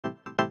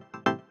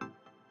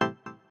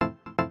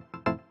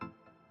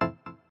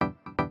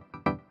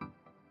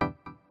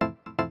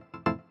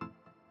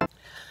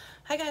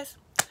Hi guys,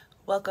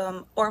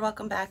 welcome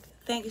back.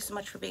 Thank you so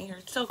much for being here.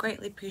 It's so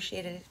greatly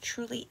appreciated. It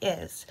truly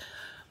is.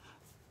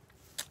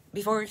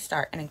 Before we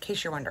start, and in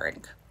case you're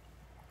wondering,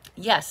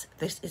 yes,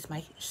 this is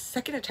my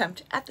second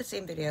attempt at the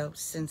same video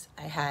since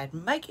I had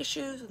mic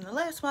issues in the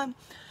last one.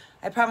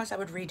 I promised I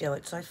would redo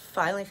it, so I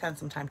finally found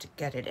some time to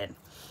get it in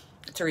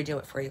to redo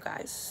it for you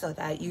guys so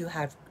that you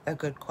have a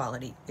good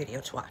quality video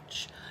to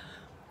watch.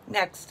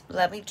 Next,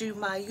 let me do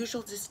my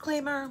usual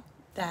disclaimer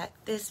that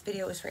this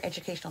video is for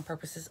educational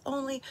purposes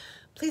only.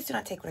 Please do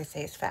not take what I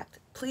say as fact.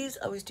 Please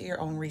always do your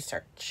own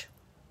research.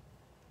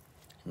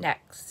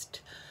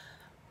 Next,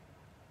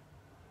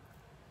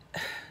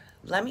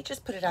 let me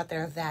just put it out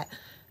there that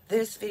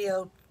this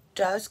video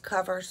does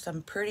cover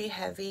some pretty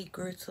heavy,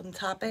 gruesome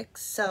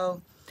topics.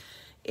 So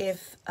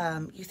if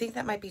you think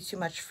that might be too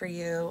much for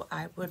you,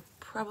 I would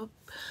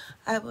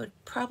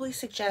probably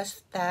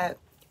suggest that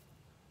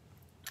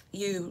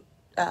you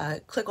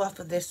click off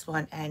of this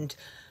one and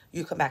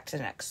you come back to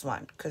the next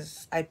one,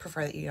 because I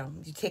prefer that you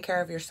take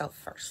care of yourself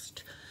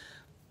first.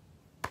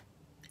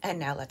 And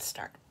now let's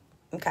start.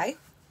 Okay?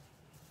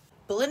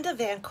 Belinda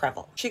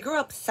VanKrevel. She grew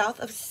up south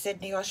of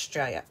Sydney,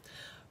 Australia.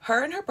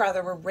 Her and her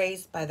brother were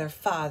raised by their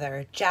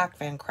father, Jack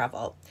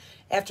VanKrevel,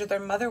 after their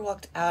mother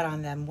walked out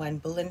on them when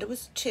Belinda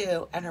was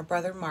 2 and her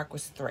brother Mark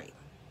was 3.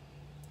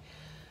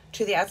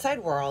 To the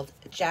outside world,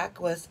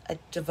 Jack was a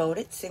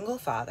devoted single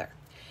father.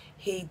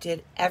 He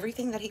did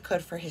everything that he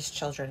could for his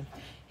children.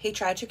 He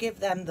tried to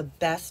give them the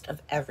best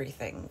of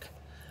everything.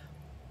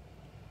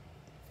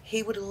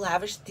 He would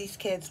lavish these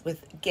kids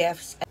with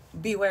gifts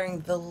and be wearing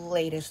the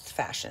latest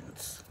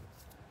fashions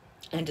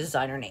and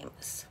designer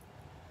names.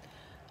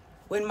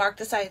 When Mark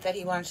decided that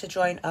he wanted to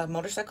join a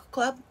motorcycle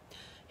club,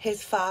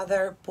 his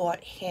father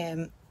bought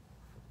him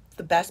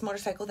the best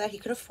motorcycle that he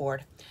could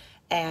afford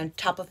and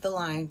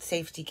top-of-the-line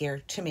safety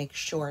gear to make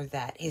sure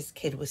that his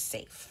kid was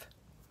safe.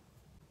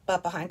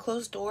 But behind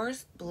closed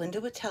doors, Belinda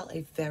would tell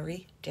a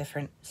very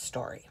different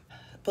story.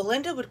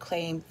 Belinda would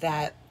claim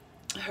that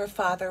her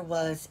father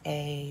was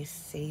a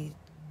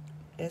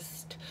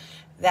sadist,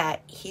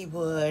 that he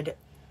would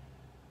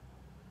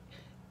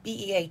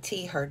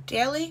BEAT her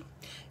daily.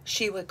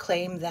 She would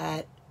claim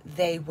that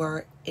they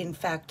were in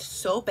fact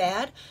so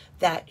bad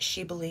that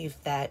she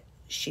believed that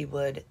she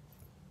would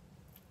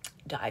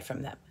die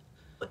from them.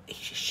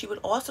 She would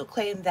also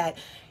claim that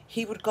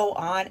he would go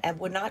on and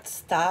would not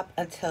stop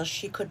until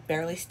she could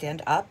barely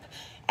stand up,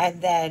 and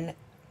then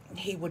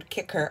he would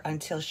kick her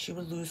until she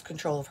would lose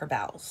control of her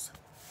bowels.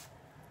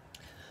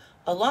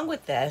 Along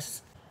with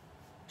this,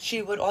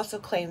 she would also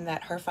claim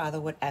that her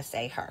father would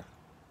SA her.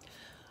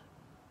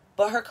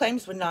 But her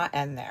claims would not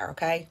end there,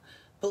 okay?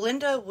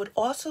 Belinda would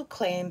also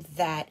claim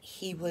that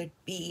he would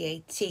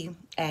BEAT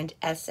and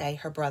SA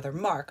her brother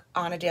Mark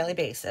on a daily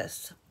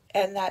basis,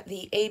 and that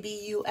the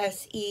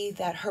ABUSE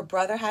that her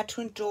brother had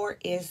to endure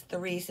is the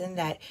reason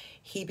that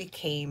he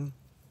became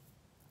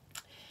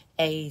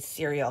a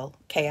serial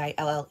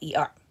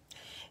KILLER,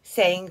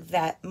 saying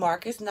that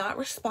Mark is not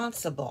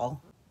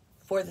responsible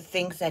for the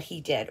things that he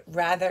did.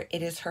 Rather,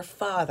 it is her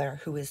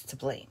father who is to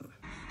blame.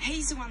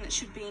 He's the one that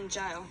should be in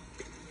jail,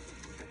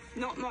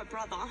 not my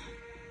brother.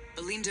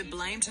 Belinda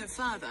blamed her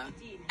father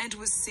and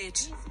was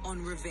set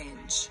on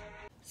revenge.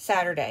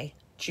 Saturday,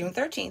 June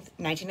 13th,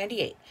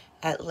 1998,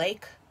 at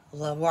Lake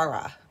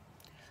Lawara,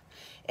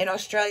 in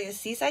Australia's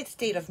seaside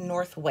state of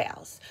North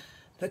Wales,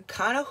 the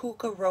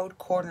Conahuka Road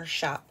corner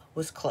shop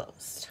was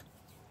closed.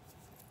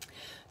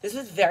 This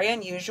was very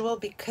unusual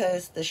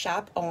because the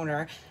shop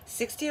owner,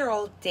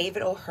 60-year-old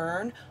David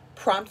O'Hearn,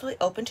 promptly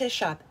opened his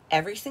shop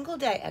every single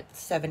day at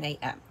 7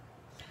 a.m.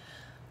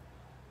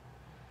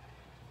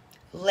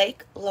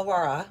 Lake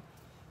Lawara,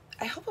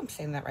 I hope I'm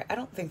saying that right, I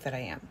don't think that I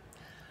am,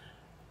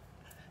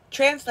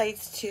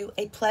 translates to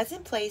a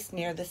pleasant place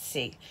near the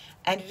sea,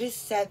 and it is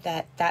said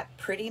that that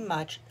pretty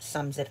much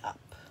sums it up.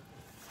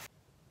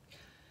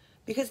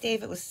 Because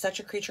David was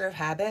such a creature of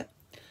habit,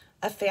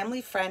 a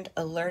family friend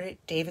alerted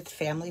David's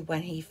family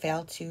when he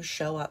failed to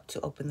show up to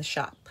open the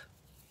shop.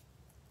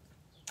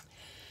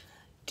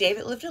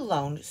 David lived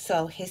alone,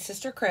 so his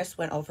sister Chris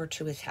went over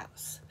to his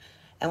house,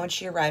 and when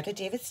she arrived at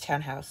David's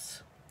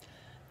townhouse,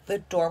 the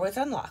door was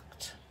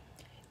unlocked,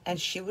 and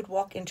she would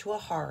walk into a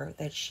horror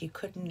that she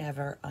could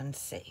never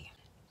unsee.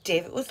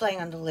 David was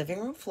laying on the living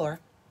room floor,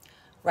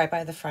 right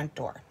by the front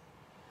door.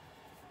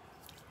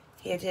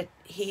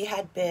 He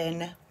had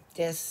been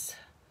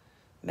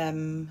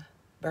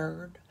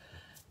dismembered,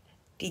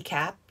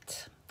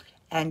 decapped,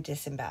 and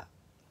disemboweled.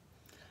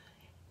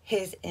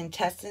 His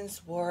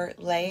intestines were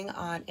laying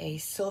on a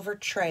silver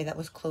tray that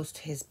was close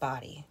to his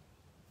body.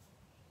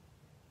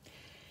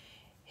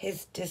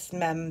 His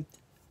dismembered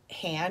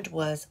hand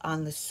was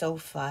on the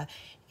sofa,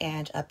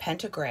 and a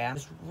pentagram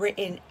was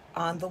written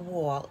on the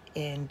wall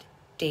in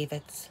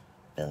David's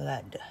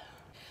blood.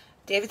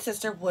 David's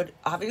sister would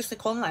obviously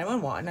call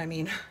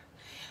 911,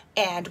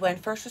 and when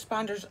first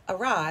responders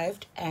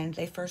arrived and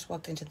they first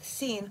walked into the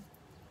scene,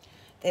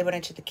 they went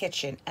into the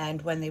kitchen,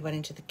 and when they went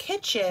into the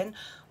kitchen,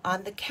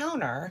 on the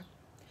counter,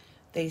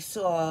 they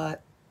saw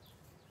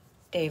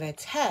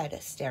David's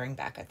head staring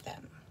back at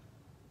them.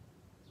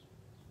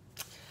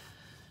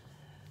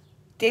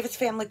 David's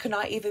family could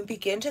not even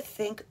begin to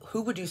think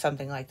who would do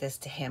something like this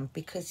to him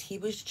because he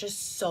was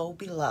just so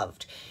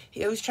beloved.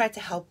 He always tried to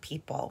help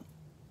people.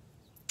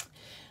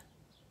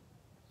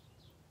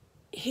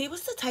 He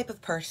was the type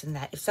of person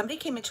that if somebody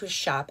came into his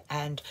shop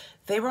and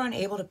they were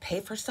unable to pay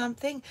for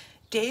something,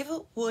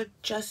 David would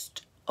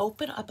just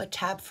open up a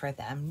tab for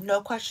them,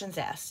 no questions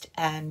asked,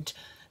 and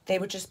they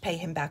would just pay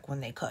him back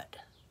when they could.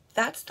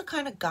 That's the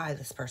kind of guy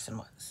this person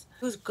was.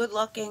 He was a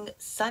good-looking,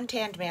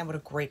 sun-tanned man with a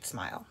great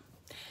smile.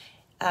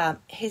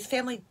 His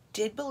family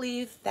did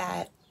believe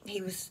that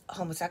he was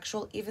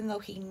homosexual, even though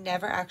he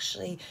never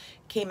actually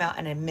came out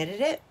and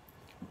admitted it,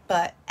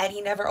 and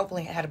he never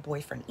openly had a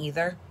boyfriend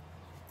either.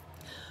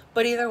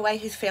 But either way,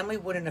 his family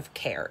wouldn't have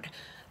cared.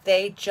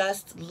 They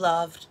just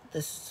loved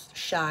the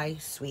shy,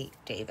 sweet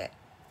David.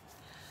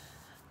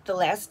 The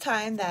last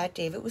time that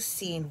David was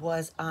seen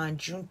was on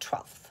June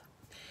 12th.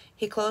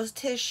 He closed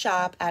his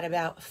shop at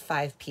about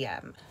 5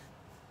 p.m.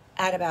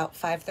 At about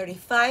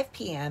 5:35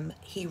 p.m.,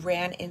 he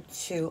ran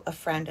into a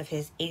friend of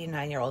his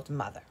 89-year-old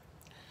mother.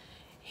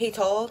 He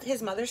told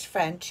his mother's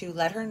friend to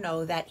let her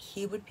know that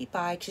he would be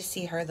by to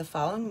see her the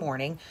following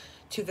morning,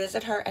 to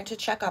visit her and to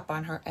check up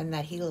on her, and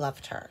that he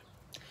loved her.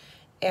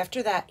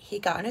 After that, he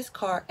got in his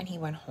car and he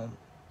went home.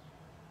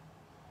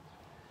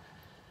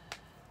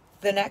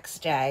 The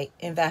next day,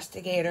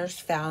 investigators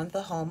found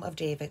the home of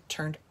David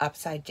turned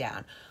upside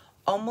down,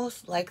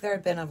 almost like there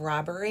had been a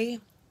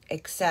robbery,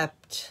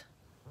 except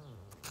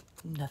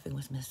nothing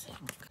was missing.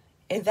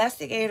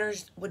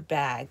 Investigators would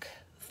bag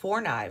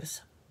 4 knives,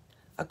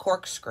 a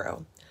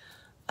corkscrew,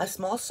 a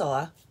small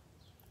saw,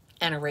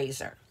 and a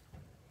razor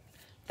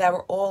that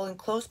were all in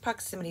close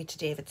proximity to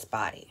David's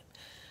body.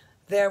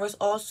 There was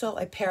also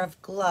a pair of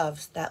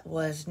gloves that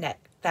was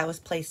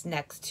placed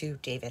next to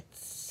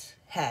David's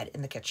head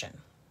in the kitchen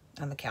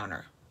on the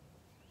counter.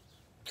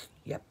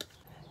 Yep.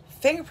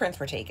 Fingerprints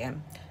were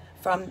taken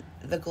from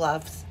the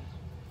gloves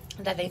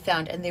that they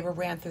found, and they were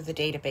ran through the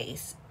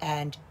database,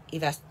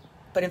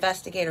 but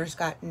investigators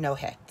got no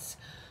hits.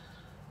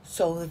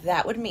 So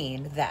that would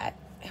mean that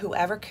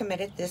whoever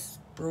committed this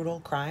brutal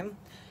crime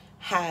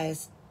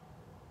has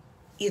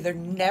either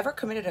never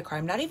committed a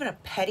crime, not even a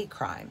petty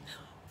crime,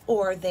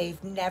 or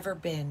they've never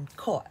been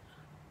caught.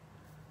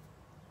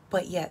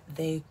 But yet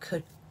they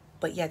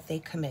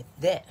commit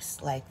this.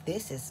 Like,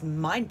 this is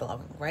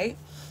mind-blowing, right?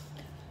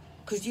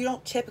 Because you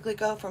don't typically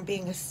go from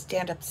being a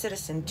stand-up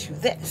citizen to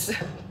this.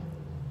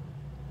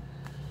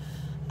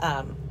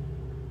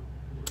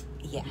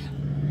 Yeah.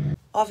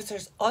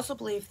 Officers also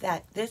believe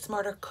that this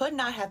murder could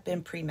not have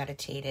been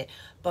premeditated,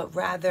 but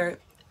rather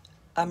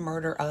a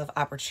murder of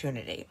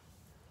opportunity.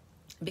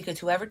 Because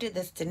whoever did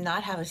this did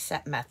not have a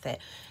set method,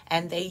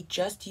 and they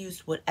just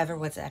used whatever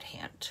was at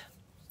hand.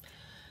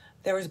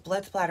 There was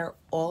blood splatter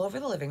all over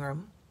the living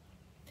room,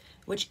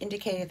 which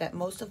indicated that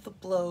most of the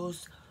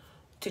blows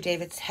to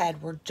David's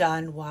head were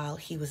done while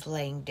he was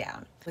laying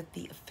down, with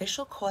the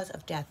official cause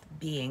of death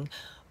being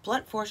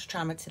blunt force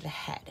trauma to the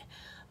head.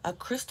 A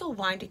crystal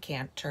wine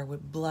decanter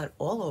with blood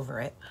all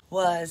over it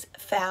was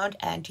found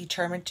and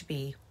determined to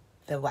be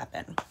the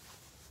weapon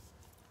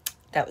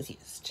that was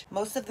used.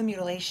 Most of the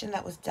mutilation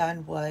that was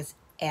done was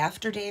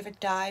after David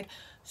died,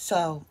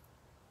 so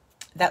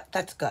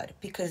that's good,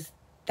 because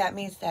that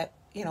means that,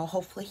 you know,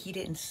 hopefully he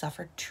didn't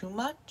suffer too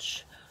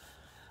much.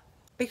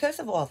 Because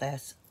of all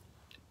this,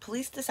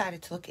 police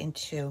decided to look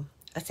into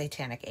a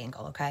satanic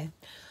angle, okay?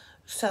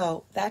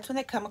 So that's when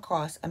they come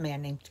across a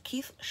man named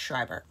Keith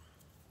Schreiber.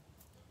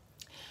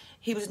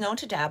 He was known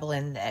to dabble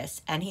in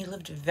this, and he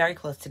lived very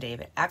close to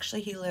David.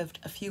 Actually, he lived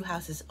a few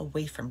houses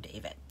away from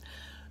David.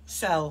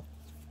 So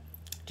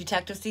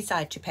detectives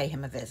decide to pay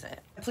him a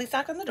visit. The police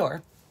knock on the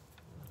door.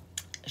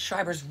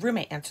 Schreiber's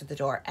roommate answered the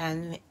door,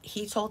 and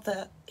he told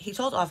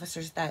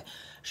officers that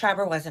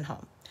Schreiber wasn't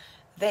home.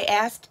 They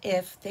asked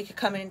if they could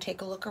come in and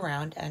take a look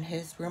around, and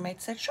his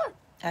roommate said sure,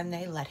 and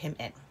they let him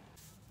in.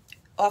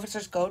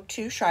 Officers go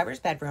to Schreiber's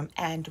bedroom,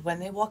 and when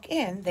they walk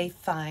in, they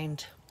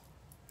find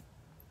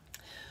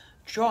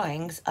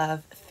drawings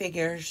of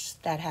figures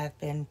that have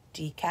been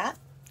decapped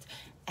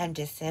and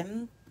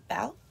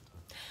disemboweled.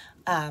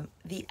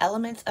 The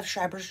elements of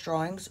Schreiber's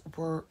drawings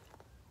were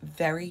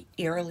very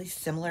eerily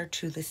similar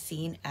to the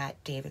scene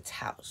at David's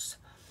house.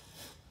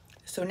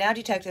 So now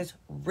detectives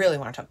really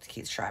want to talk to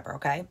Keith Schreiber,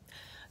 okay?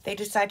 They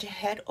decide to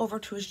head over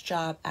to his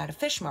job at a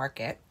fish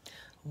market,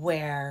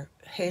 where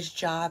his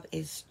job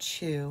is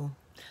to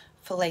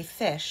fillet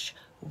fish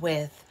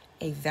with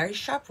a very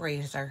sharp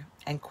razor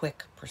and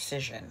quick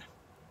precision.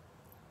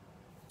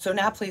 So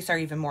now police are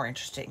even more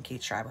interested in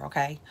Keith Schreiber,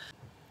 okay?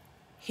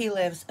 He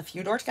lives a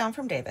few doors down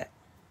from David.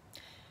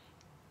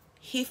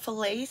 He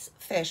fillets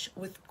fish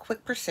with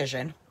quick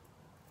precision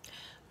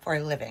for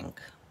a living.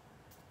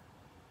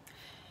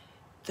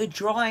 The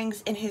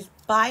drawings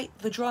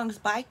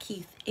by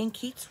Keith in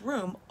Keith's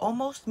room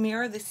almost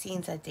mirror the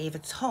scenes at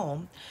David's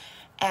home,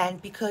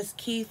 and because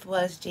Keith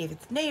was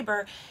David's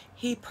neighbor,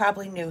 he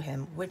probably knew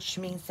him, which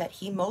means that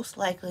he most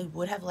likely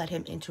would have let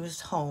him into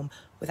his home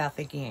without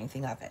thinking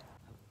anything of it.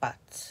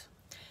 But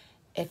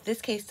if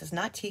this case does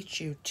not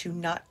teach you to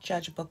not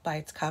judge a book by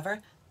its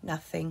cover,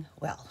 nothing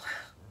will.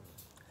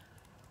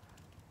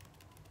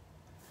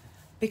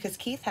 Because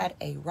Keith had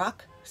a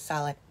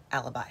rock-solid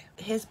alibi.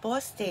 His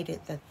boss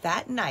stated that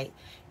that night,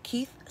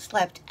 Keith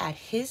slept at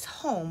his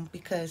home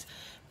because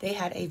they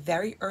had a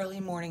very early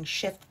morning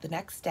shift the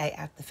next day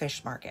at the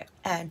fish market.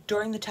 And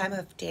during the time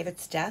of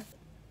David's death,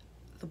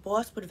 the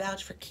boss would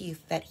vouch for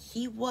Keith that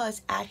he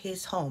was at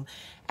his home,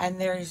 and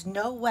there is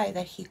no way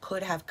that he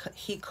could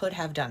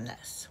have done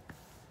this.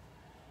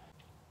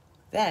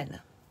 Then,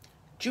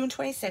 June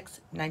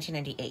 26,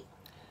 1998,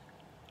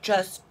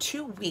 just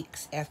 2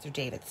 weeks after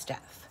David's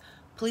death,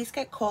 police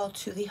get called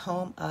to the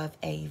home of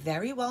a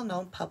very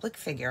well-known public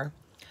figure,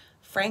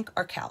 Frank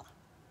Arkell.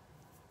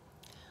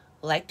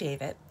 Like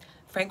David,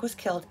 Frank was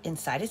killed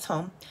inside his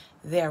home.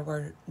 There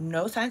were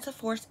no signs of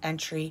forced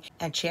entry,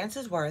 and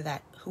chances were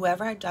that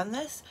whoever had done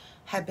this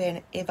had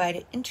been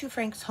invited into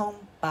Frank's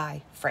home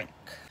by Frank.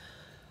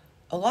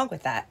 Along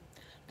with that,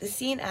 the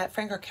scene at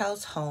Frank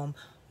Arkell's home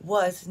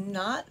was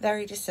not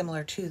very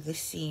dissimilar to the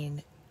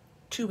scene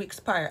 2 weeks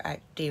prior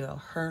at David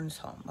O'Hearn's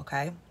home,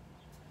 okay?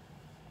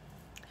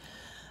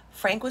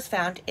 Frank was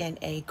found in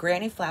a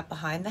granny flat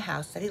behind the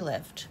house that he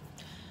lived.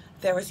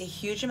 There was a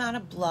huge amount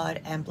of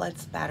blood and blood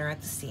spatter at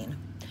the scene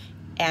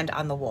and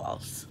on the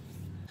walls.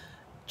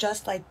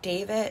 Just like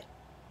David,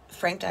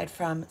 Frank died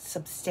from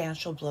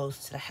substantial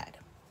blows to the head.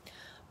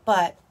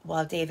 But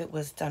while David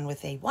was done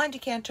with a wine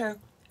decanter,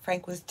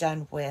 Frank was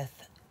done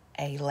with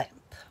a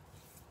lamp.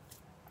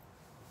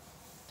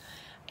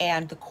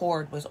 And the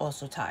cord was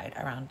also tied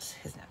around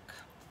his neck.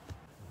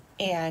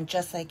 And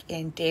just like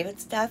in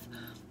David's death,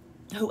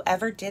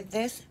 whoever did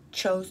this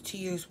chose to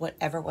use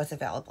whatever was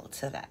available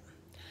to them.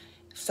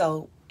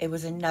 So it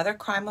was another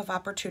crime of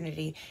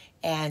opportunity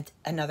and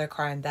another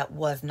crime that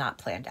was not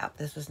planned out.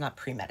 This was not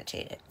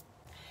premeditated.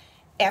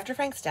 After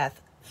Frank's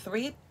death,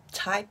 3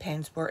 tie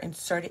pins were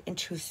inserted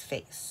into his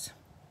face.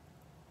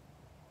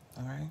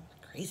 All right,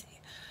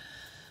 crazy.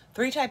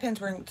 3 tie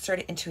pins were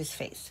inserted into his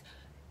face.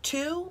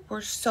 2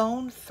 were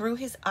sewn through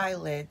his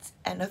eyelids,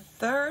 and a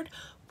 3rd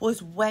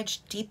was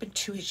wedged deep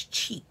into his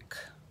cheek.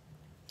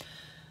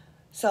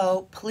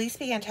 So police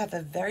began to have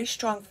a very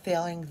strong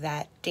feeling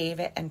that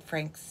David and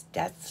Frank's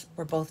deaths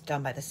were both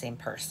done by the same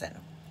person.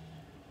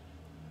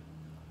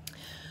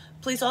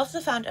 Police also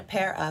found a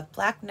pair of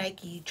black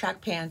Nike track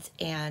pants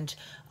and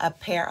a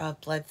pair of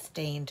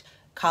blood-stained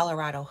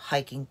Colorado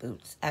hiking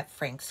boots at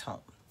Frank's home.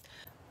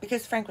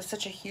 Because Frank was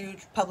such a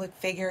huge public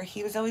figure,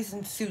 he was always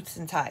in suits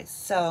and ties.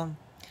 So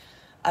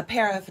a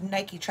pair of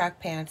Nike track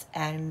pants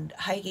and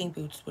hiking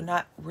boots would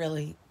not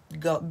really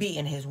be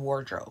in his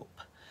wardrobe.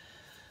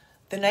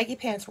 The Nike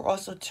pants were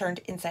also turned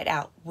inside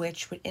out,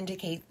 which would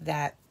indicate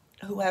that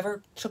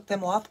whoever took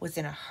them off was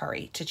in a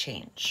hurry to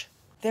change.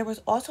 There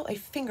was also a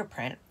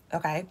fingerprint,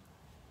 okay,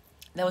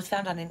 that was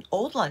found on an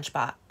old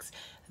lunchbox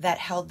that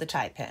held the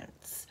tie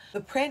pins.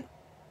 The print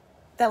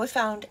that was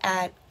found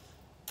at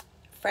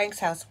Frank's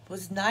house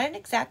was not an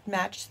exact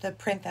match to the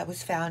print that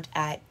was found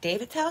at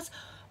David's house,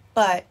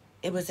 but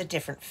it was a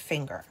different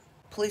finger.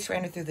 Police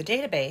ran it through the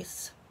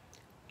database.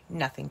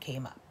 Nothing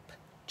came up.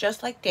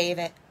 Just like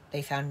David,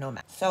 they found no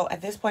match. So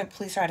at this point,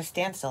 police are at a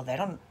standstill. They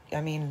don't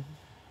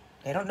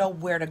know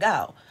where to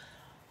go.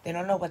 They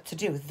don't know what to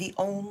do. The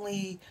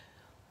only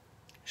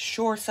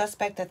sure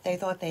suspect that they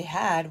thought they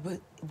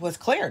had was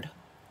cleared.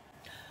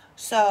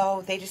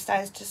 So they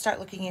decided to start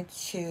looking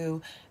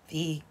into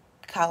the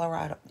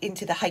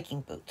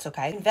hiking boots,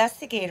 okay?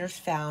 Investigators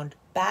found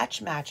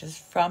batch matches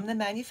from the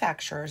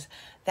manufacturers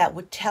that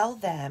would tell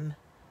them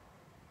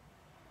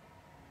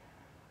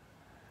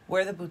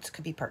where the boots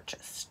could be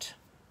purchased.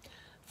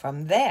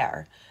 From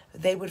there,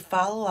 they would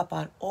follow up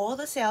on all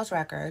the sales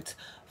records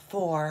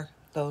for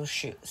those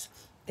shoes.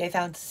 They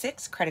found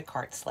 6 credit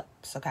card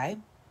slips, okay?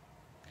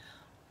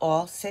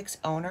 All 6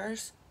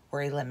 owners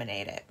were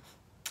eliminated.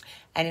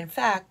 And in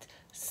fact,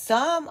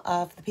 some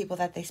of the people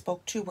that they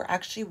spoke to were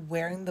actually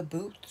wearing the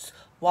boots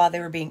while they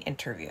were being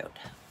interviewed.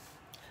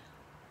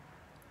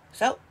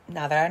 So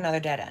now they're at another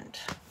dead end.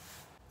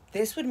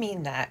 This would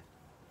mean that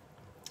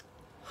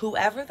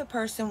whoever the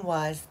person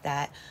was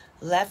that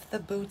left the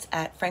boots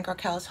at Frank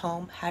Arkell's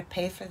home had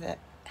paid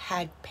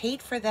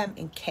for them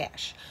in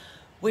cash,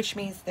 which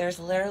means there's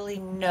literally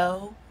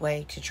no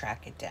way to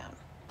track it down.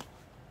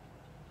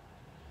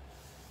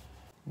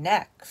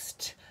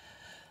 Next,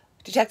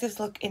 detectives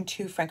look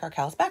into Frank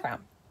Arkell's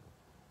background,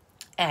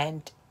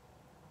 and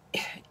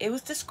it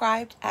was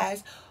described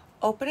as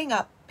opening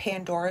up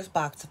Pandora's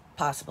box of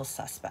possible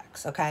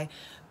suspects, okay?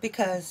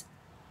 Because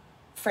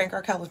Frank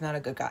Arkell was not a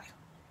good guy.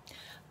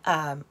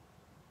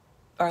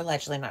 Or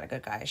allegedly not a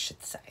good guy, I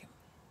should say,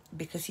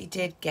 because he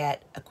did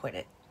get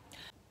acquitted.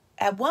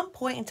 At one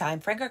point in time,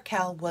 Frank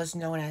Arkell was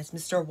known as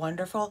Mr.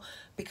 Wonderful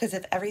because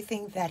of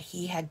everything that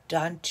he had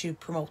done to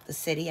promote the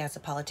city as a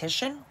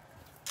politician.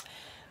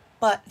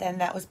 But then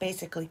that was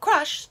basically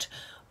crushed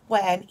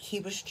when he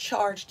was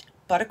charged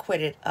but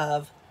acquitted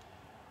of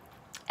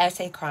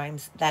essay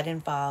crimes that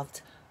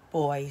involved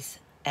boys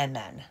and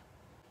men.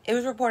 It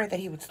was reported that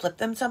he would slip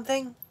them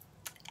something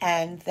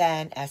and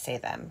then essay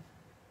them.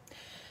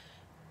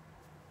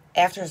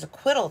 After his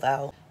acquittal,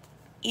 though,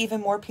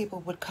 even more people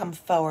would come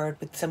forward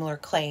with similar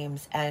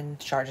claims and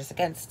charges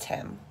against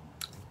him,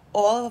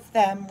 all of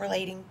them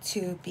relating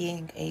to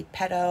being a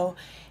pedo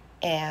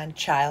and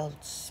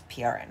child's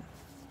PRN.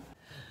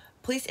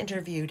 Police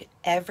interviewed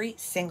every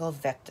single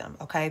victim,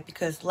 okay?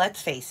 Because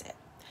let's face it,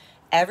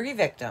 every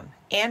victim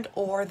and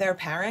or their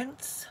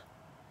parents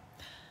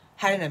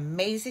had an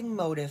amazing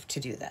motive to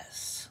do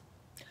this.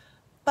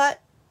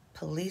 But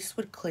police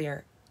would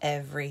clear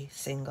every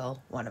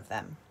single one of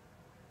them.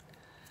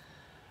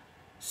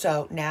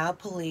 So now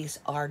police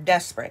are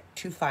desperate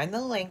to find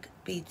the link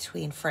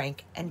between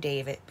Frank and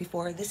David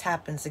before this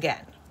happens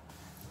again.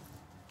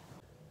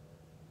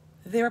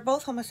 They were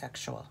both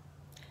homosexual.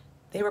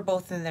 They were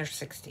both in their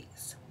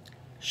 60s.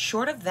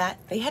 Short of that,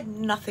 they had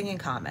nothing in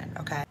common,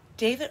 okay?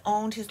 David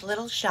owned his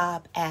little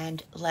shop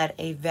and led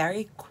a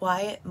very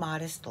quiet,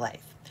 modest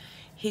life.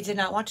 He did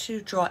not want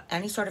to draw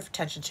any sort of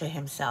attention to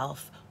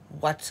himself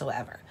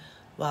whatsoever,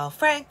 while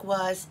Frank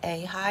was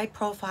a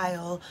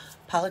high-profile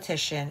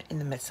politician in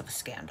the midst of a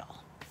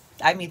scandal.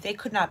 I mean, they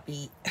could not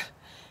be,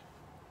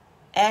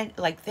 and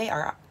like, they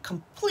are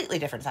completely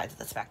different sides of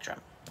the spectrum.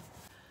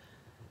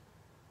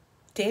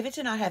 David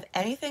did not have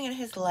anything in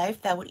his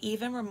life that would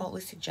even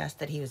remotely suggest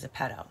that he was a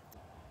pedo.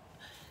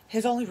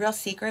 His only real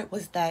secret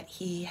was that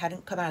he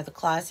hadn't come out of the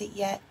closet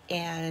yet,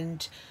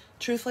 and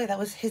truthfully, that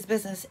was his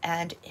business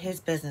and his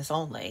business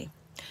only.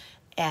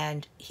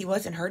 And he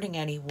wasn't hurting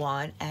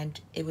anyone,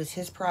 and it was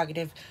his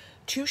prerogative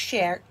to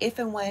share if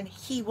and when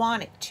he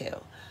wanted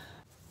to.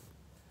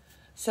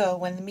 So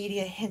when the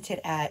media hinted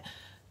at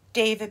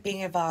David being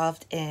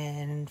involved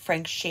in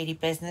Frank's shady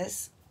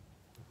business,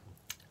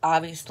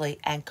 obviously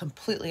and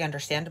completely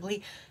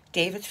understandably,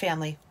 David's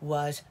family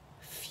was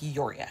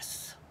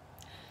furious,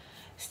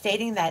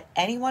 stating that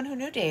anyone who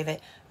knew David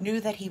knew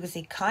that he was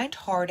a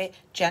kind-hearted,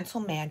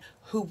 gentle man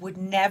who would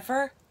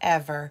never,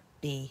 ever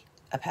be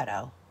a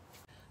pedo.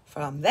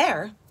 From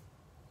there,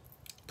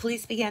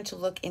 police began to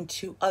look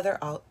into other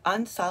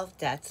unsolved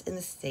deaths in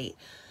the state,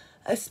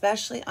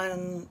 especially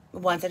on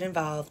ones that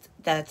involved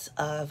deaths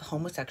of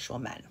homosexual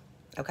men,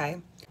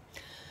 okay?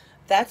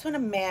 That's when a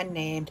man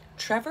named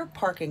Trevor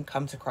Parkin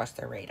comes across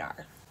their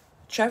radar.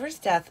 Trevor's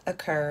death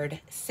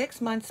occurred 6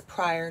 months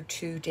prior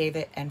to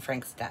David and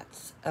Frank's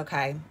deaths,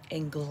 okay,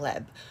 in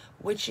Glebe,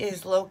 which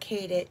is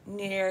located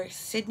near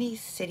Sydney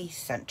City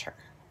Center,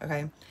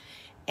 okay?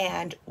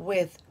 And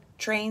with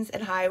trains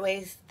and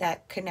highways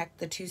that connect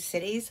the two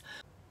cities,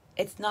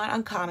 it's not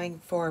uncommon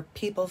for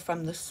people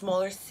from the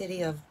smaller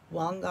city of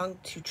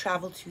Wollongong to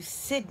travel to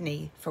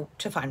Sydney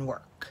to find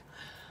work.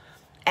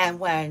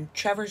 And when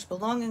Trevor's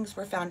belongings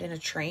were found in a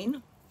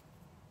train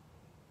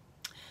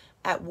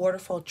at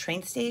Waterfall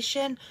train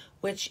station,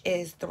 which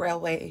is the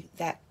railway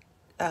that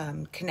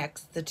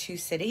connects the two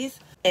cities,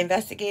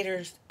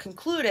 investigators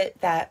concluded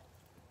that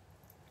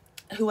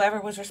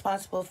whoever was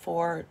responsible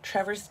for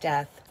Trevor's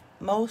death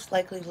most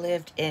likely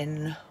lived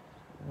in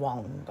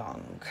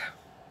Wollongong.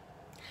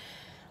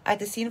 At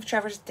the scene of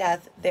Trevor's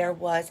death, there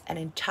was an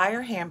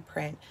entire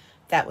handprint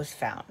that was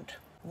found.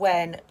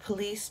 When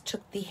police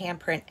took the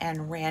handprint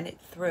and ran it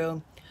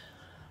through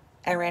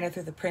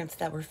the prints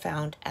that were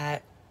found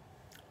at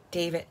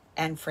David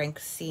and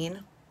Frank's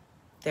scene,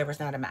 there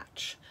was not a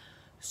match.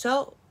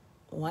 So,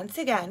 once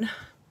again,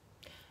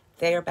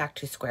 they are back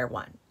to square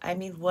one. I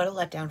mean, what a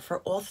letdown for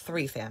all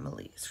three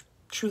families.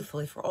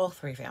 Truthfully, for all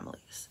three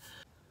families.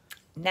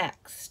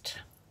 Next,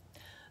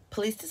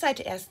 police decide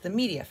to ask the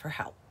media for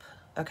help,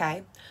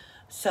 okay?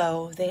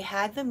 So they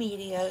had the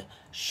media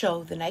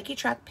show the Nike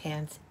track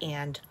pants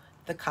and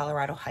the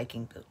Colorado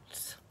hiking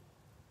boots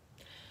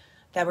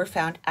that were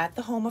found at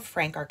the home of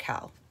Frank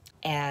Arkell.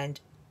 And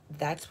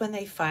that's when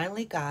they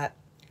finally got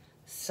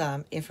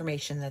some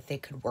information that they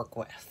could work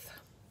with.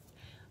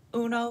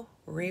 Uno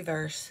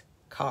reverse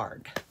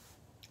card.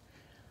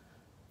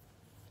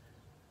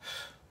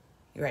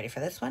 You ready for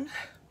this one?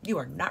 You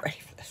are not ready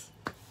for this.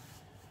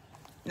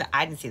 No,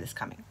 I didn't see this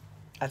coming.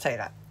 I'll tell you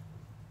that.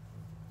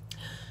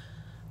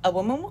 A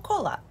woman will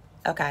call up,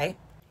 okay,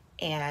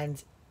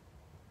 and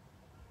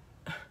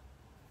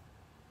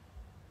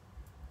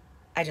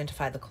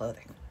identify the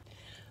clothing.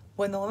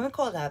 When the woman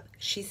called up,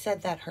 she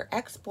said that her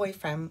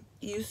ex-boyfriend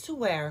used to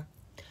wear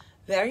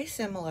very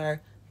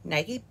similar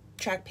Nike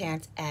track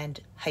pants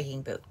and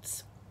hiking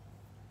boots.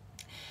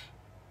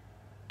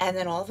 And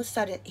then all of a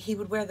sudden, he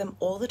would wear them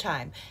all the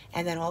time.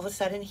 And then all of a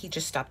sudden, he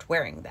just stopped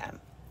wearing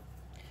them.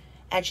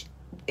 And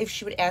if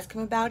she would ask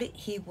him about it,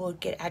 he would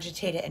get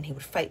agitated and he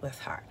would fight with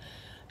her.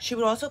 She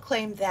would also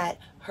claim that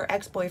her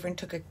ex-boyfriend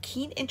took a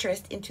keen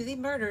interest into the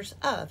murders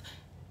of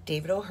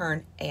David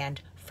O'Hearn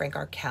and Frank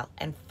Arkell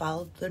and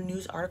followed the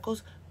news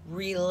articles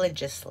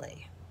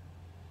religiously.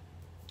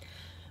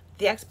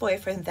 The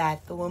ex-boyfriend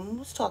that the woman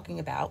was talking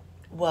about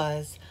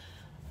was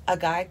a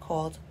guy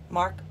called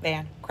Mark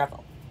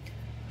VanKrevel,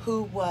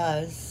 who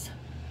was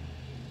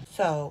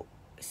so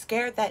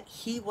scared that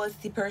he was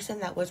the person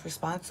that was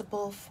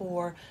responsible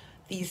for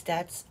these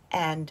deaths,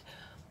 and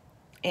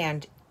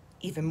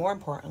even more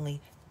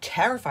importantly,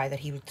 terrified that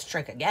he would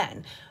strike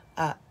again.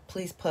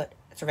 Please put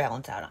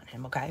surveillance out on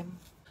him, okay?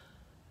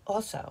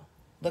 Also,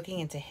 looking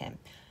into him,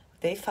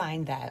 they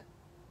find that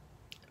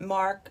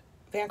Mark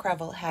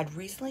VanKrevel had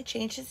recently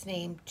changed his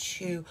name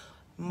to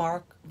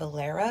Mark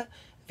Valera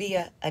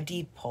via a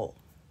deed poll.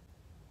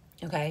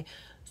 Okay,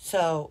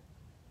 so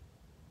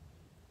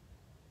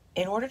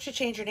in order to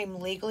change your name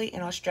legally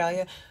in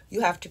Australia,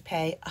 you have to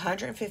pay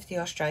 150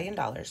 Australian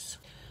dollars.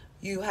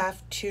 You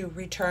have to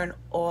return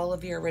all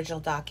of your original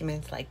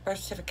documents like birth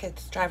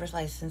certificates, driver's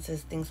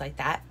licenses, things like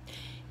that.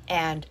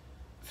 And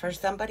for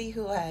somebody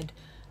who had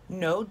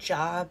no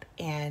job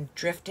and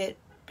drifted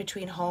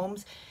between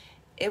homes,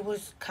 it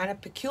was kind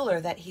of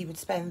peculiar that he would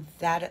spend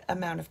that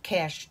amount of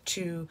cash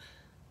to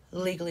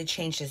legally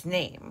change his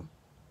name.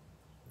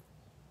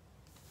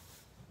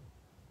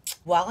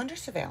 While under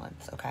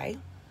surveillance, okay?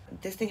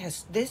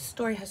 This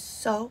story has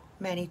so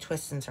many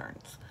twists and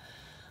turns.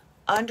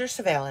 Under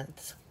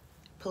surveillance,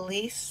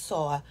 police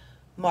saw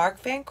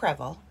Mark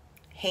VanKrevel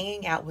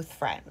hanging out with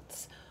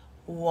friends.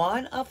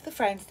 One of the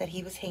friends that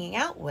he was hanging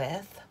out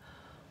with,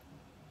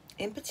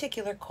 in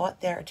particular,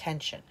 caught their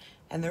attention.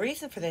 And the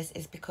reason for this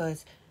is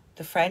because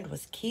the friend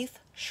was Keith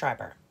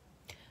Schreiber.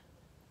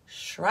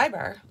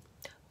 Schreiber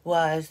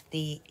was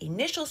the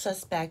initial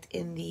suspect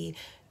in the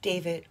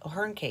David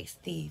O'Hearn case,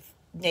 the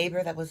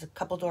neighbor that was a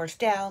couple doors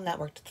down that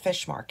worked at the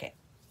fish market.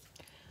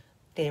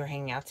 They were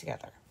hanging out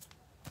together.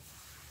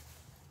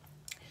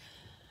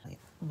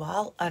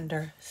 While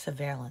under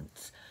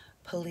surveillance,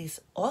 police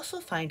also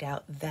find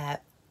out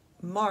that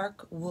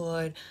Mark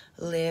would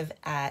live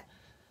at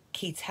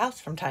Keith's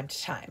house from time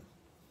to time.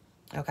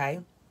 Okay?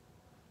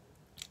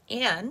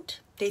 And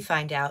they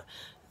find out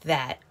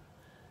that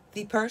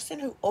the person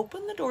who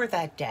opened the door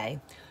that day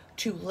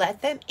to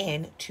let them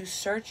in to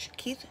search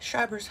Keith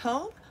Schreiber's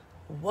home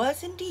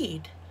was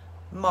indeed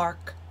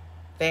Mark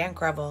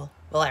VanKrevel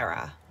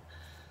Valera.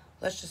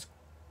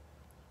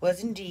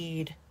 Was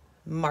indeed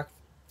Mark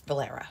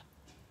Valera.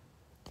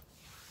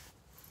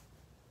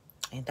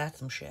 Ain't that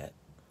some shit?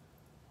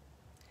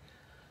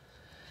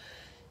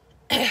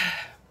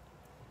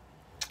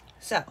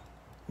 So,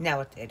 now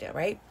what do they do,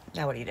 right?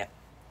 Now what do you do?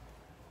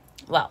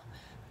 Well,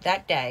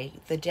 that day,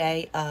 the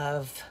day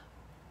of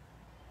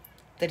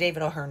the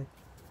David O'Hearn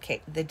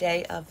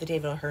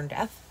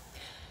death,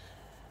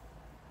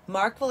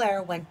 Mark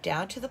Valera went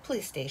down to the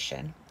police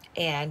station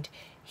and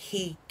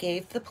he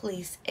gave the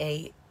police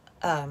a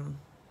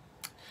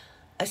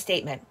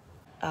statement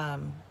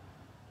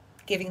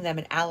giving them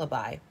an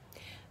alibi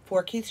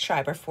for Keith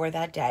Schreiber for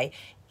that day,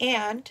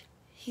 and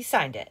he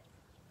signed it.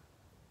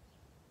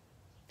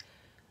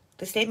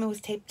 The statement was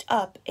taped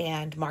up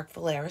and Mark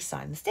Valera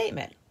signed the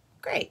statement.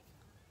 Great.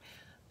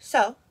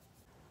 So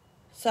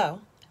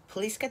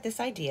police get this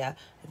idea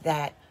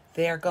that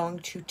they're going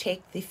to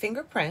take the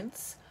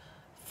fingerprints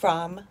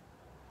from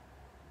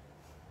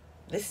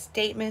the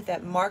statement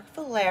that Mark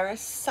Valera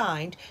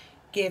signed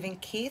giving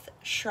Keith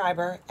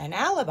Schreiber an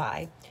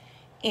alibi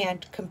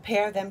and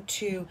compare them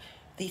to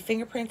the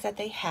fingerprints that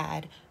they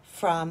had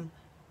from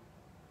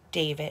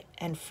David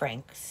and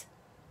Frank's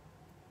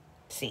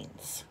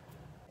scenes.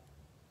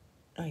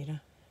 Oh, you know.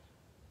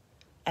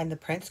 And the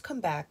prints come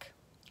back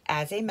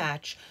as a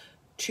match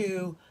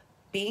to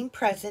being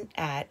present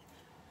at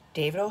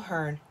David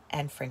O'Hearn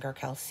and Frank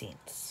Urkel's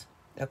scenes.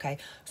 Okay?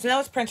 So now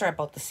his prints are at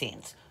both the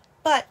scenes.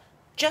 But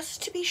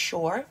just to be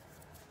sure,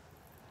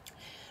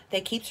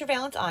 they keep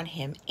surveillance on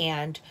him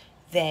and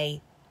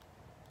they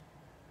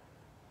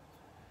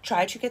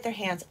try to get their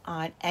hands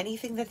on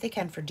anything that they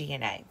can for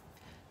DNA.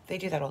 They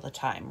do that all the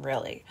time,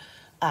 really.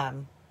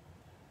 Like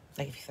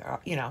if you throw,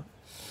 you know.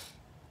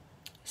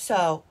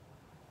 So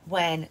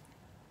when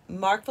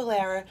Mark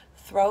Valera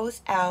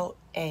throws out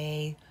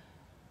a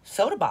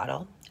soda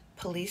bottle,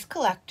 police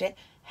collect it,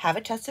 have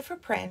it tested for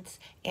prints,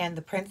 and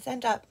the prints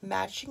end up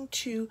matching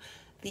to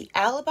the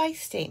alibi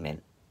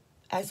statement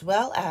as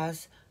well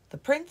as the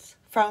prints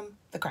from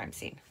the crime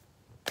scene.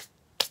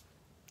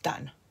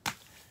 Done.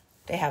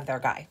 They have their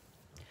guy.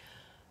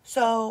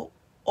 So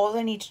all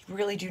they need to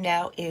really do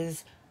now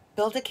is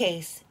build a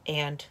case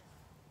and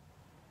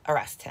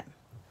arrest him.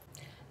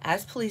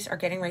 As police are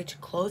getting ready to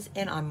close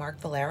in on Mark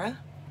Valera,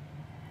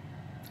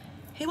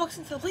 he walks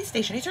into the police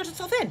station. He turns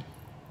himself in.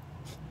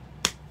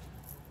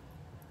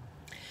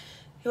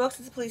 He walks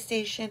into the police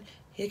station,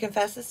 he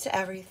confesses to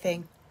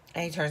everything,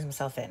 and he turns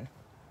himself in.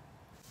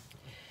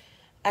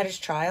 At his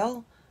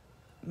trial,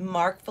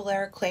 Mark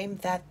Valera claimed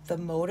that the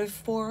motive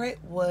for it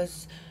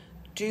was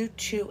due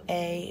to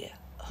a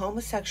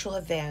homosexual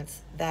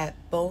advance that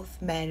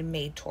both men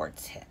made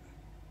towards him.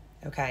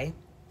 Okay?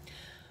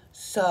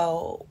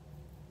 So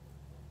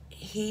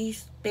he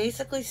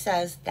basically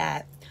says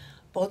that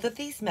both of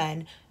these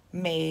men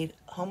made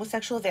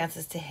homosexual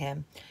advances to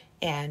him,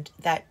 and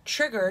that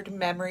triggered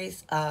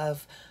memories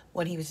of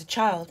when he was a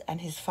child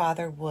and his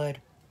father would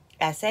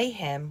essay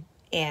him,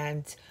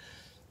 and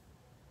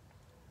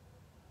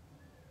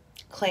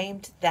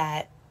claimed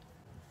that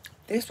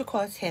this would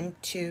cause him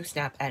to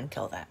snap and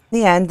kill them. In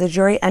the end, the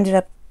jury ended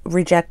up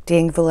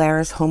rejecting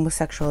Valera's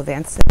homosexual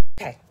advances.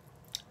 Okay,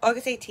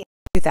 August 18,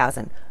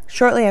 2000,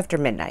 shortly after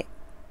midnight,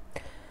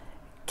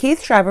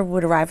 Keith Schreiber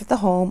would arrive at the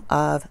home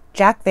of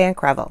Jack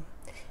VanKrevel.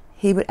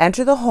 He would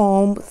enter the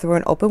home through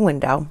an open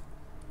window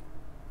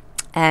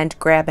and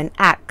grab an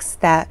axe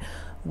that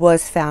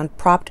was found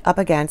propped up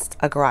against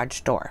a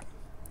garage door.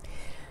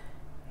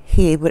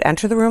 He would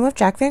enter the room of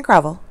Jack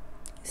VanKrevel,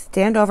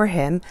 stand over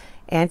him,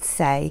 and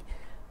say,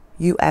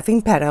 "You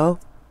effing pedo,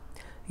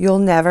 you'll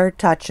never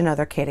touch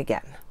another kid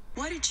again."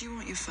 Why did you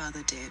want your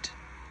father dead?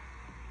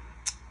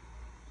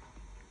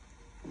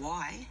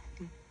 Why?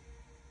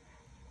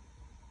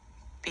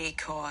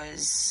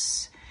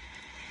 Because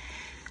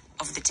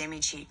of the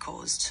damage he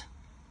caused.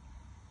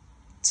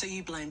 So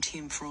you blamed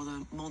him for all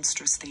the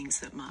monstrous things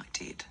that Mark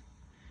did?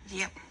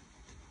 Yep.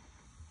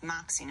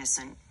 Mark's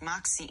innocent.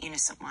 Mark's the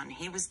innocent one.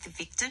 He was the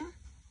victim.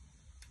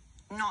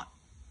 Not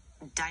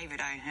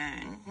David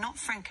O'Hearn, not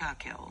Frank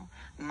Arkell,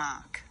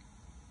 Mark.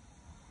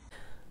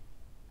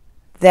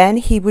 Then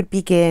he would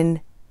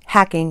begin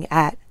hacking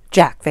at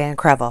Jack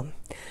VanKrevel,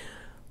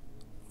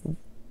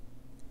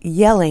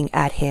 yelling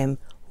at him,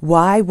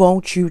 "Why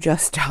won't you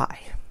just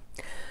die?"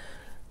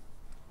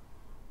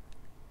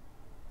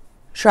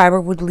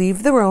 Schreiber would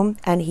leave the room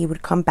and he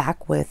would come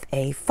back with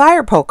a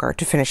fire poker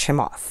to finish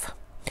him off.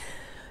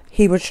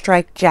 He would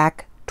strike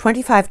Jack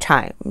 25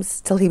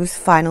 times till he was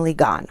finally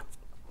gone.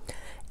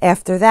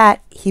 After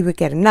that, he would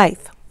get a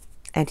knife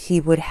and he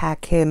would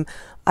hack him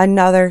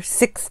another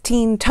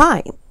 16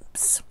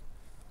 times.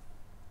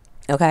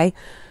 Okay?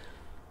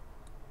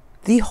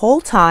 The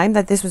whole time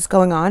that this was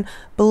going on,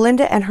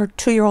 Belinda and her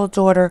 2-year-old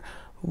daughter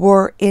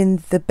were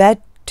in the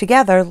bed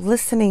together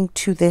listening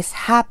to this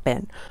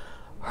happen.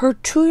 Her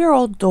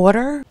 2-year-old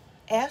daughter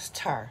asked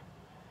her,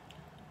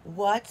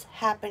 "What's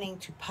happening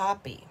to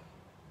Poppy?"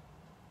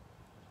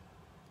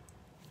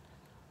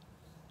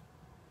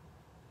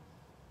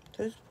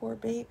 This poor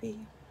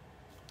baby.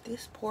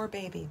 This poor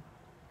baby.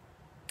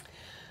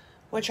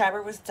 When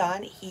Schreiber was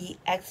done, he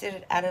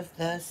exited out of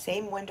the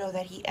same window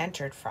that he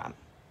entered from.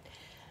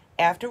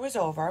 After it was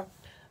over,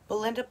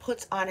 Belinda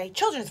puts on a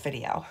children's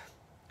video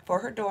for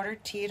her daughter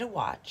Tia to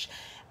watch,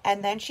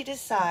 and then she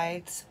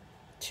decides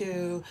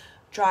to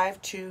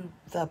drive to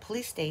the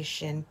police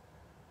station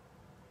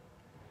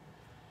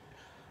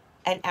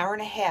an hour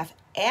and a half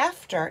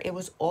after it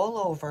was all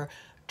over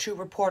to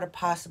report a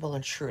possible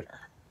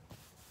intruder.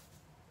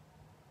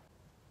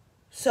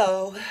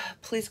 So,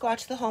 police go out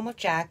to the home of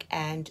Jack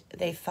and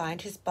they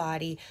find his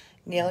body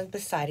kneeling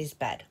beside his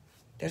bed.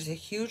 There's a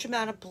huge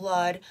amount of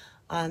blood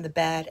on the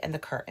bed and the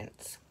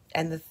curtains.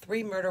 And the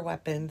three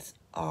weapons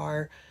are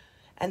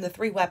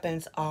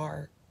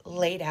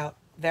laid out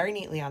very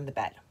neatly on the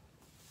bed.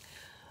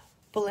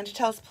 Belinda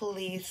tells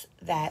police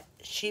that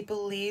she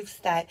believes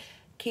that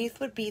Keith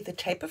would be the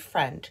type of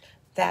friend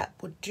that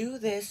would do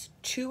this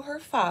to her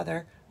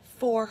father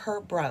for her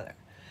brother.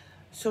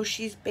 So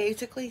she's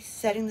basically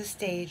setting the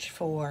stage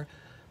for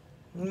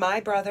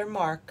my brother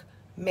Mark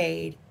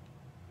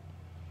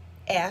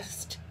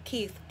asked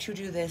Keith to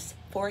do this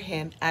for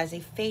him as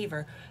a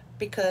favor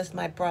because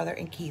my brother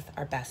and Keith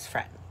are best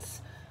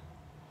friends.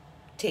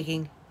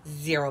 Taking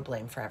zero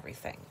blame for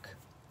everything.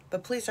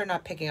 But police are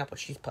not picking up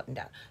what she's putting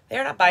down.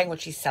 They're not buying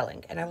what she's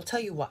selling, and I will tell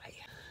you why.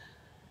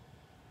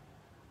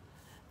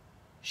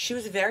 She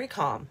was very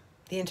calm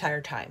the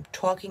entire time,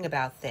 talking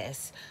about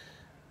this,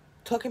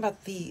 talking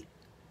about the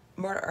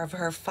murder of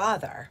her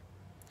father.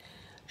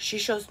 She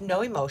shows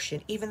no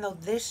emotion, even though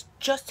this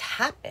just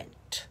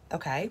happened,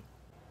 okay?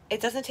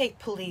 It doesn't take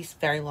police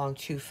very long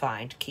to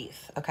find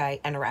Keith, okay,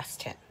 and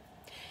arrest him.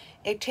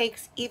 It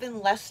takes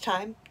even less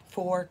time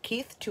for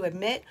Keith to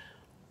admit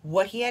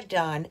what he had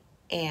done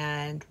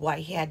and why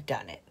he had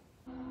done it.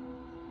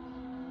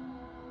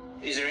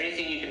 Is there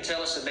anything you can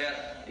tell us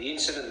about the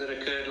incident that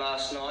occurred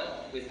last night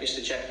with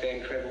Mr. Jack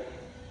VanKrevel?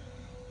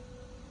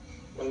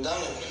 I'm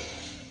done it.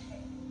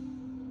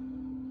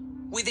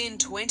 Within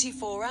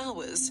 24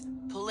 hours,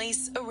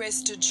 police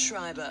arrested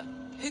Schreiber,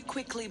 who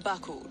quickly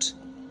buckled,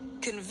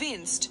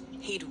 convinced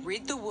he'd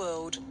rid the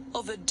world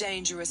of a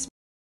dangerous.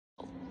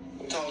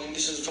 I told him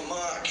this is for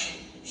Mark.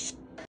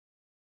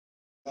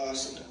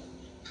 Bastard.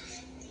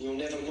 You'll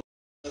never look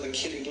at the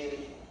kid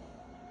again.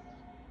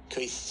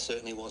 Keith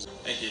certainly wasn't.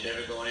 Think you'd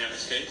ever gone out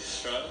with Keith,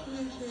 Schreiber?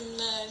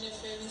 No, I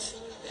never even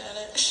thought about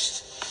it.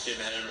 You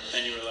ever had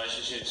any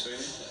relationships with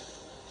him?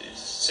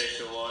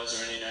 Sexual-wise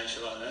or any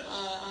nature like that?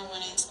 I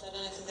won't answer that. I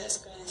don't think that's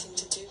got anything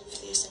to do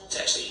with this. It's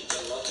actually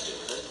got a lot to do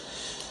with it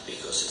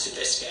because it's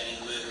investigating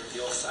the murder of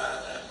your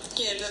father.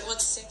 Yeah, but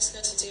what's sex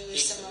got to do with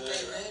someone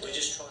being murdered? We're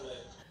just trying to...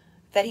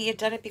 That he had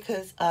done it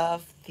because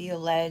of the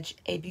alleged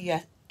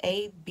ABUSC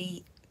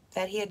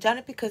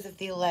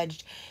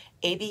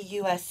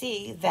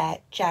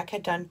that Jack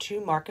had done to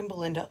Mark and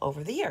Belinda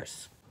over the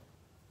years.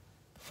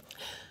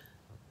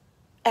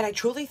 And I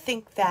truly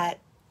think that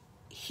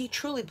he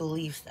truly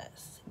believes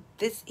this.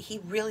 He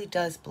really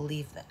does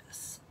believe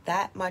this.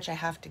 That much I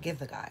have to give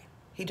the guy.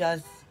 He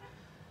does.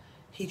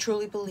 He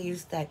truly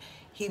believes that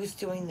he was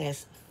doing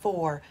this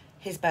for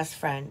his best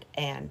friend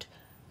and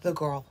the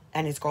girl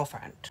and his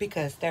girlfriend,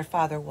 because their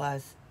father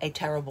was a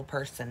terrible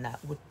person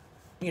that would,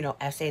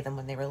 essay them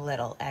when they were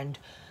little and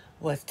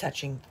was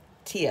touching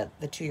Tia,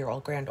 the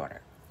 2-year-old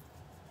granddaughter.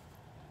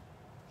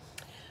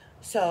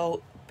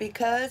 So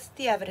Because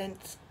the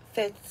evidence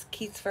fits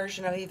Keith's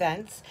version of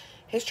events,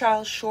 his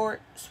trial is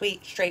short,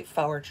 sweet,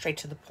 straightforward, straight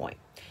to the point.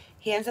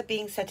 He ends up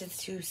being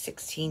sentenced to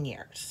 16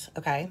 years,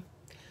 okay?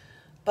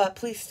 But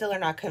police still are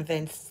not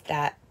convinced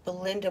that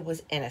Belinda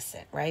was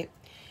innocent, right?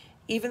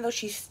 Even though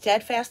she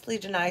steadfastly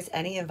denies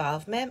any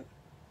involvement.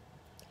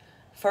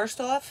 First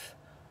off,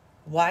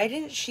 why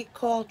didn't she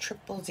call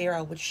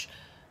 000, which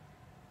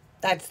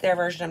that's their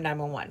version of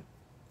 911,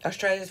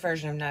 Australia's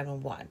version of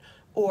 911?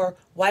 Or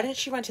why didn't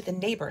she run to the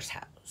neighbor's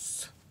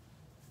house?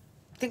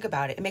 Think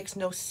about it. It makes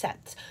no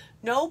sense.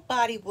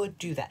 Nobody would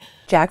do that.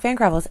 Jack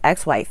VanKrevel's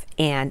ex-wife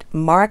and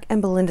Mark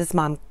and Belinda's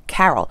mom,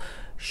 Carol,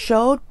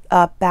 showed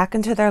up back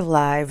into their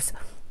lives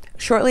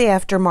shortly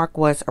after Mark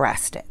was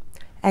arrested.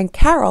 And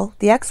Carol,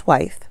 the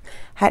ex-wife,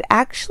 had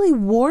actually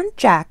warned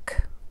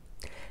Jack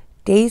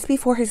days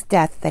before his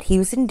death that he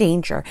was in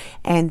danger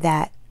and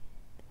that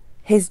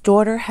his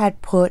daughter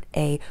had put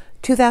a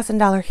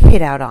 $2,000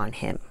 hit out on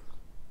him.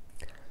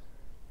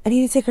 And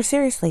he didn't take her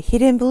seriously. He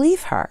didn't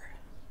believe her.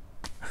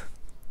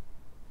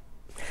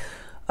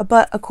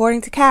 But according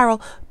to Carol,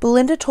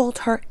 Belinda told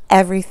her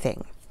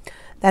everything.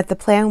 That the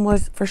plan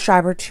was for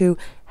Schreiber to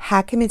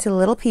hack him into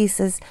little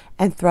pieces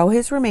and throw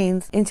his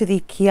remains into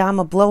the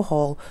Kiama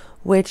blowhole,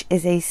 which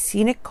is a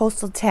scenic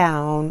coastal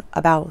town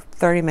about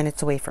 30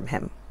 minutes away from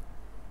him.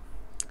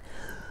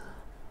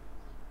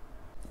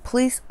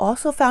 Police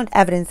also found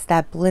evidence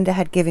that Belinda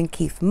had given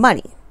Keith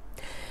money.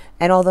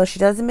 And although she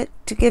does admit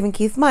to giving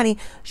Keith money,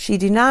 she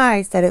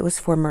denies that it was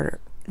for murder,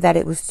 that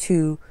it was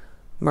to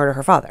murder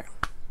her father.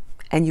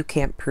 And you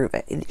can't prove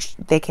it.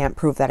 They can't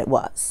prove that it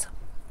was.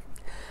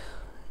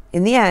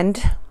 In the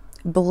end,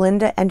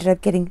 Belinda ended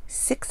up getting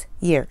 6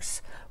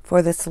 years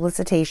for the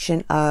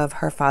solicitation of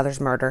her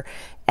father's murder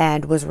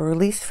and was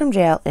released from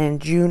jail in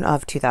June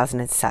of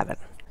 2007.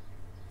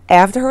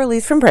 After her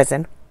release from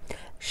prison,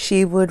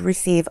 she would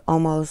receive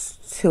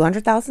almost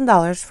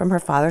 $200,000 from her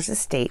father's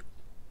estate,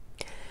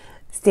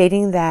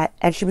 stating that,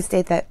 and she would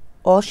state that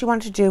all she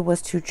wanted to do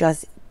was to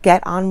just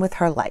get on with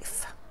her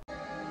life.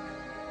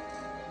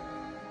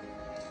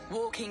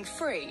 Walking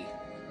free,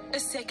 a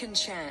second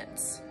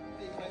chance.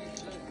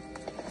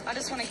 I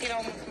just want to get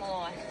on with my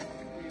life.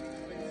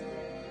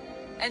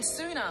 And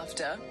soon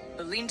after,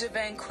 Belinda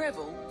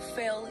VanKrevel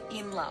fell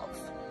in love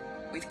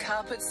with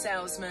carpet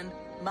salesman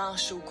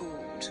Marshall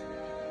Gould.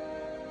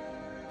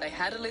 They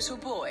had a little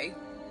boy,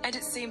 and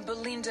it seemed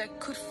Belinda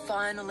could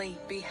finally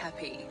be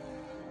happy.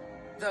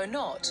 Though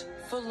not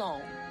for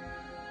long.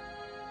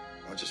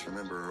 I just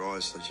remember her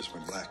eyes, they just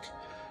went black.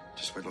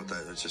 Just went like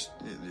that. It's just,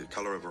 the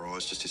colour of her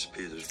eyes just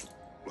disappeared. Just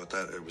like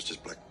that, it was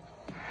just black.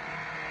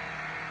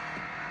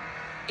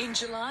 In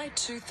July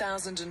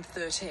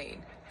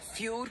 2013,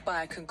 fueled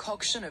by a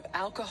concoction of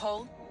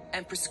alcohol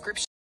and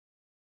prescription,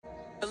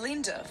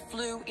 Belinda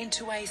flew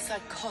into a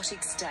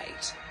psychotic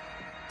state,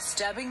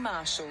 stabbing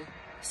Marshall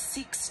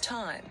 6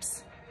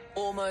 times,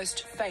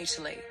 almost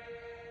fatally.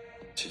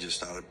 She just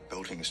started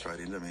belting straight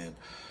into me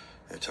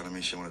and telling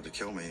me she wanted to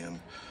kill me, and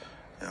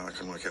I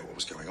couldn't work out what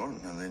was going on.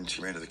 And then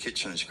she ran to the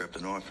kitchen and she grabbed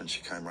a knife and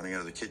she came running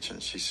out of the kitchen.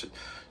 She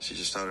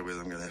just started with,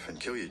 "I'm going to effing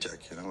kill you, Jack."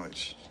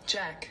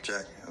 Jack.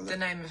 Jack. The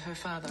name of her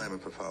father. The name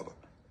of her father.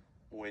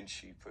 When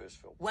she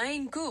first fell.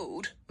 Wayne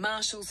Gould,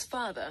 Marshall's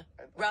father,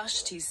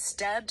 rushed his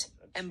stabbed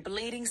and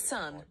bleeding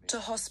son to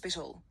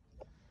hospital.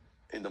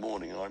 In the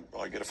morning,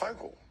 I get a phone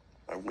call.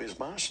 "Where's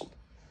Marshall?"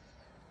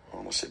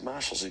 And I said,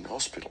 "Marshall's in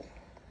hospital."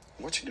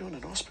 "What's he doing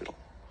in hospital?"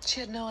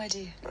 She had no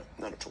idea. No,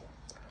 none at all.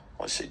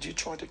 I said, "You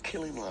tried to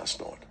kill him last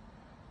night."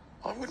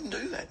 "I wouldn't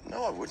do that."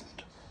 "No, I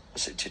wouldn't." I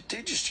said, "You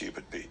did, you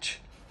stupid bitch.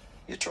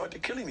 You tried to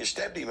kill him. You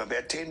stabbed him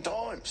about 10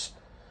 times.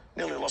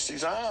 Nearly lost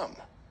his arm."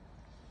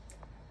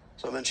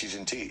 So then she's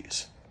in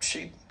tears.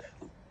 She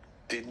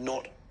did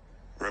not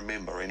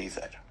remember any of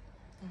that.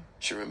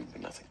 She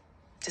remembered nothing.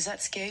 Does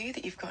that scare you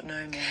that you've got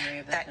no memory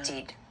of that? That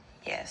did,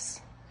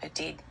 yes, it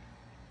did.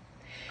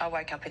 I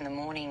woke up in the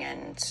morning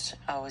and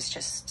I was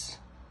just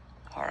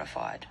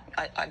horrified.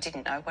 I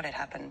didn't know what had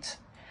happened.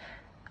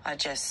 I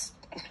just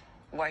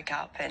woke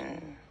up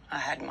and I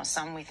had my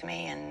son with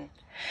me and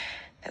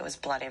there was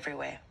blood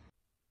everywhere.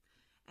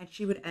 And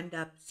she would end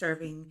up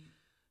serving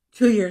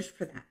 2 years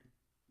for that.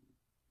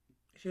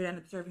 She would end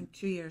up serving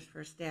 2 years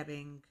for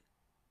stabbing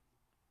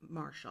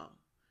Marshall.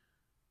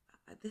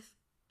 This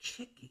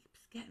chick keeps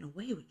getting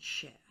away with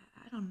shit.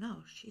 I don't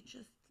know. She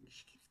keeps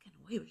getting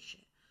away with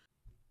shit.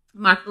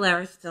 Mark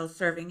Valera is still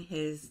serving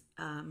his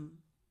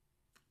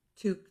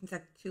 2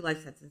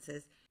 life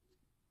sentences.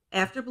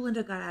 After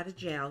Belinda got out of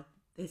jail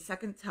the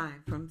second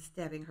time from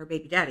stabbing her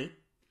baby daddy,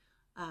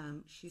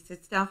 she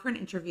sits down for an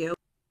interview.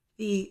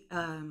 The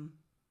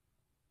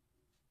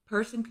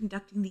person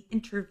conducting the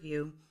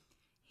interview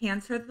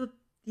hands her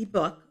the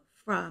book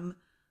from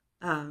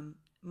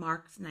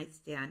Mark's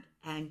nightstand,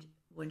 and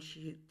when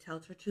she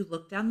tells her to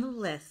look down the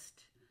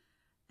list,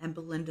 and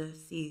Belinda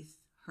sees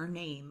her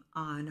name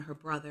on her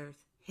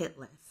brother's hit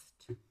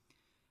list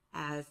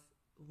as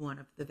one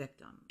of the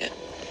victims.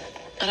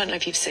 I don't know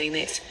if you've seen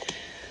this.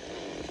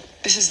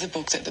 This is the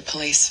book that the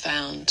police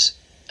found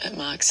at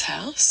Mark's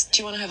house. Do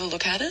you want to have a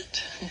look at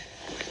it?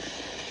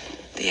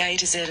 The A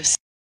to Z of...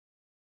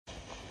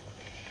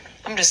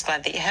 I'm just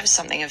glad that you have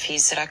something of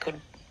his that I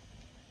could...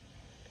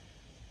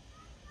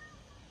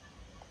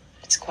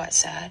 It's quite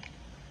sad.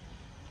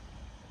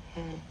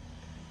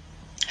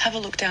 Have a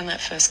look down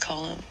that first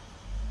column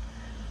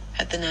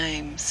at the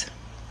names.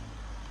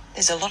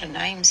 There's a lot of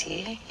names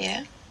here,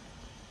 yeah?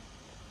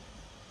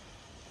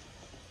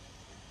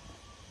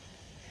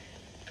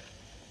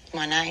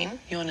 My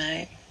name? Your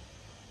name.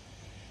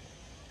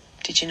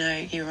 Did you know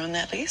you were on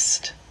that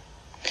list?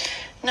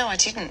 No, I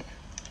didn't.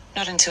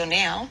 Not until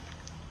now.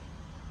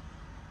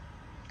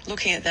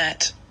 Looking at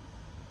that,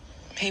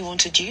 he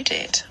wanted you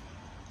dead.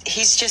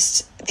 This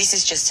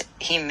is just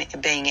him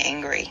being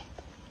angry.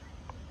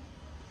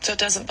 So it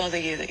doesn't bother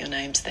you that your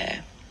name's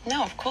there?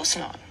 No, of course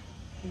not.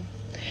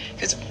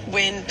 Because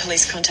when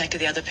police contacted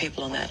the other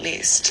people on that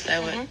list, they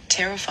were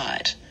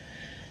terrified.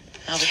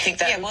 I would think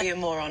that would be a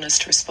more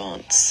honest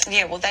response.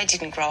 Yeah, well, they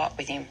didn't grow up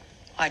with him.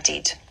 I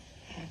did.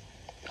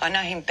 I know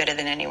him better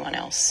than anyone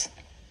else.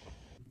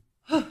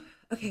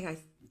 Okay, guys,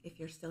 if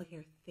you're still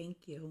here,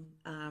 thank you.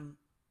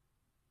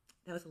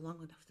 That was a long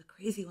one. That was a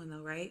crazy one,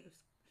 though, right?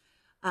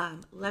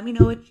 Let me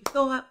know what you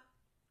thought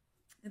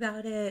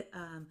about it.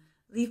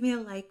 Leave me a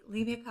like.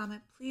 Leave me a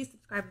comment. Please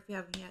subscribe if you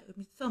haven't yet. It would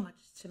mean so much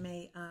to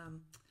me.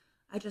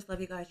 I just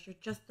love you guys. You're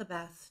just the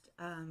best.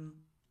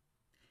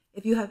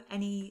 If you have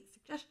any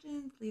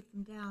suggestions, leave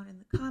them down in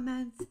the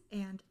comments.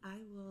 And I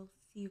will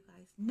see you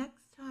guys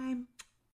next time.